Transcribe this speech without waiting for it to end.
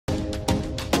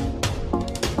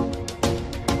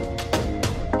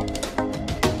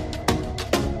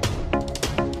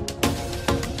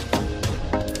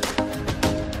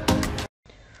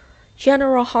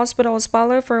General Hospital's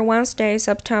butler for Wednesday,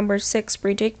 September 6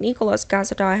 predict Nicholas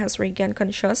Gazzadai has regained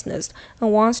consciousness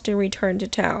and wants to return to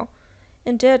town.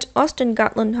 Indeed, Austin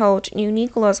Gatlin Holt knew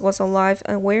Nicholas was alive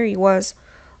and where he was.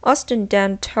 Austin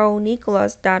then told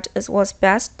Nicholas that it was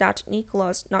best that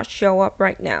Nicholas not show up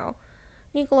right now.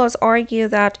 Nicholas argued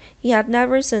that he had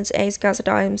never seen Ace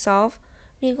Gazzadai himself.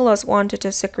 Nicholas wanted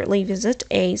to secretly visit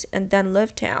Ace and then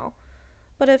leave town.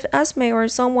 But if Esme or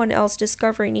someone else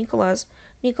discovered Nicholas,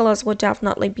 Nicholas would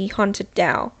definitely be hunted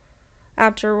down.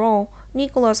 After all,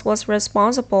 Nicholas was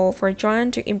responsible for trying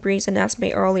to imprison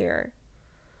Esme earlier.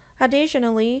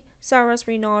 Additionally, Sarah's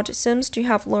Renaud seems to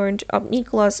have learned of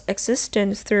Nicholas'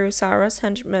 existence through Sarah's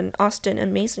henchmen Austin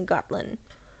and Mason Gatlin.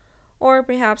 Or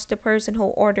perhaps the person who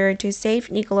ordered to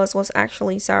save Nicholas was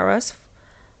actually Sarah's.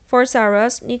 For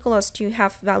Sarah's, Nicholas to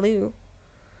have value.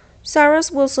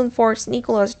 Sarah's Wilson forced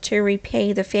Nicholas to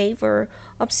repay the favor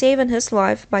of saving his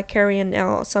life by carrying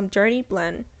out some dirty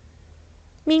plan.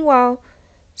 Meanwhile,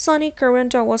 Sonny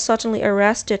Carrento was suddenly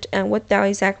arrested and without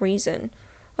exact reason.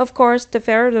 Of course, the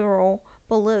federal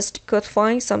police could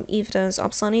find some evidence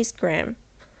of Sonny's crime,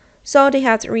 so they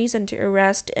had reason to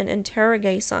arrest and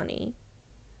interrogate Sonny.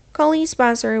 Colleen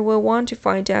Spencer will want to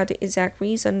find out the exact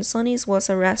reason Sonny was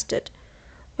arrested,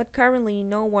 but currently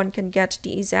no one can get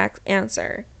the exact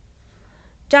answer.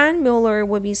 Diane Mueller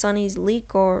would be Sonny's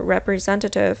legal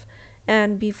representative,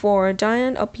 and before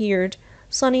Diane appeared,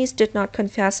 Sonny did not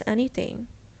confess anything.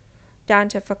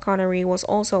 Dante Falconeri was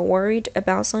also worried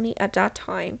about Sonny at that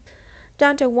time.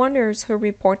 Dante wonders who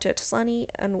reported Sonny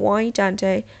and why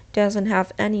Dante doesn't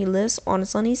have any list on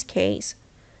Sonny's case.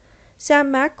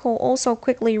 Sam McCall also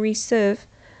quickly received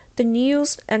the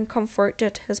news and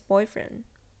comforted his boyfriend.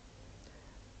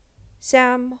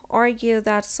 Sam argued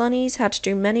that Sonny had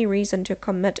too many reasons to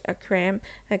commit a crime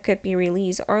and could be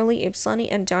released early if Sonny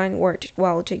and Diane worked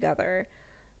well together.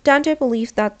 Dante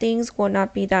believed that things would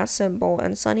not be that simple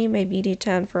and Sonny may be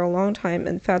detained for a long time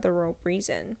in federal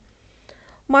prison.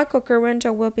 Michael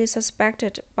Carrento will be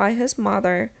suspected by his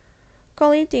mother.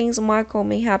 Colleen thinks Michael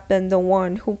may have been the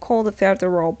one who called the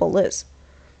federal police.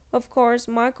 Of course,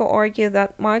 Michael argued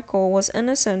that Michael was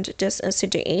innocent in this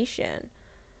situation.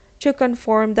 To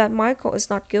confirm that Michael is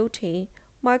not guilty,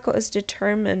 Michael is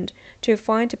determined to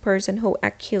find the person who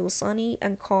accused Sonny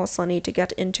and caused Sonny to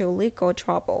get into legal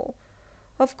trouble.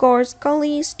 Of course,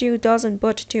 Colleen still doesn't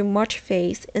put too much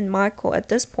faith in Michael at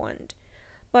this point,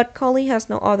 but Colleen has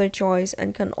no other choice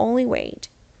and can only wait.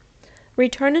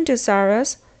 Returning to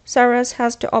Sarah's, Sarah's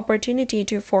has the opportunity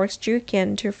to force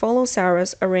Jukin to follow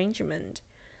Sarah's arrangement.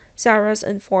 Sarah's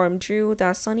informed Drew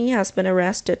that Sonny has been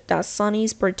arrested, that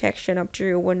Sonny's protection of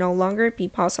Drew will no longer be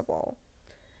possible.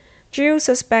 Drew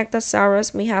suspects that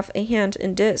Sarah's may have a hand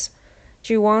in this.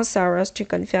 Drew wants Sarah's to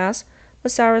confess,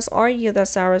 but Sarah's argues that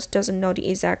Sarah's doesn't know the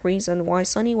exact reason why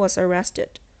Sonny was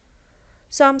arrested.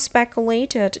 Some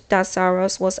speculated that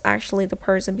Sarah's was actually the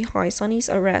person behind Sonny's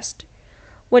arrest,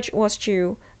 which was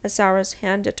true, as Sarah's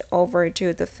handed over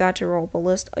to the federal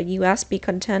police a USB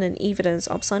containing evidence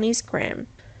of Sonny's crime.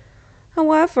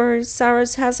 However,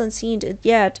 Sarah's hasn't seen it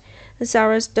yet, and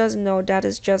Sarah's doesn't know that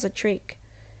it's just a trick,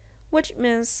 which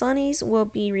means Sonny's will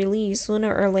be released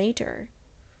sooner or later.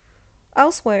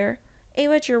 Elsewhere,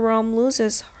 Ava Jerome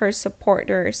loses her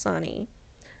supporter Sonny.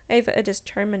 Ava is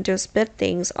determined to speed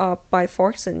things up by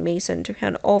forcing Mason to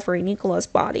hand over Nicholas'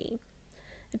 body.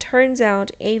 It turns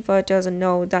out Ava doesn't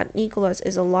know that Nicholas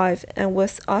is alive and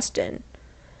with Austin.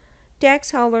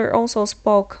 Dax Heller also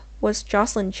spoke with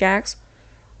Jocelyn Jacks.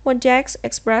 When Dax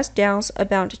expressed doubts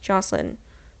about Jocelyn,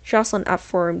 Jocelyn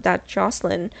affirmed that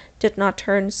Jocelyn did not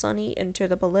turn Sonny into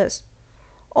the police,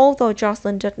 although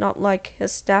Jocelyn did not like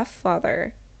his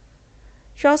stepfather.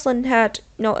 Jocelyn had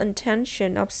no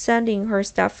intention of sending her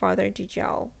stepfather to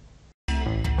jail.